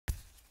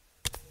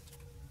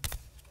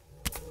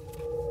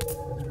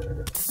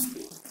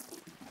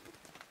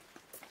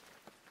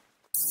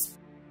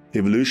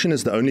Evolution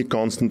is the only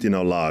constant in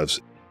our lives.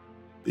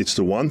 It's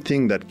the one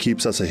thing that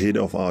keeps us ahead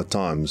of our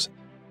times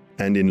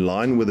and in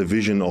line with the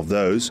vision of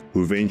those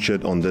who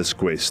ventured on this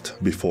quest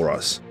before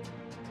us.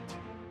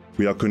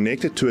 We are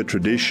connected to a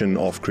tradition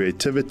of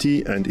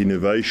creativity and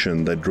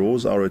innovation that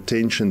draws our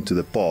attention to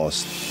the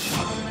past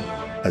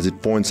as it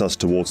points us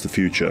towards the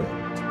future.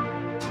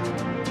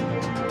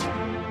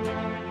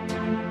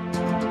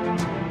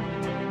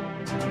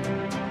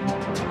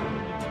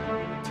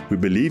 We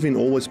believe in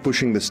always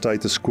pushing the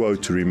status quo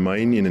to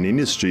remain in an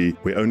industry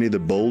where only the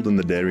bold and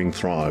the daring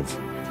thrive.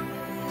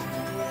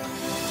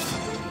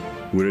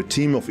 We're a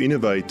team of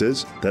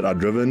innovators that are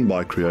driven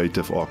by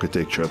creative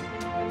architecture.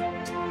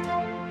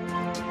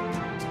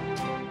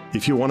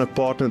 If you want a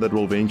partner that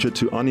will venture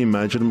to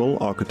unimaginable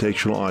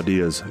architectural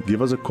ideas,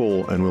 give us a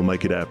call and we'll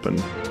make it happen.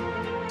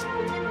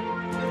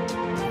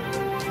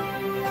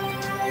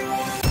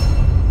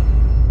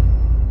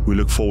 We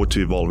look forward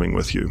to evolving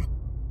with you.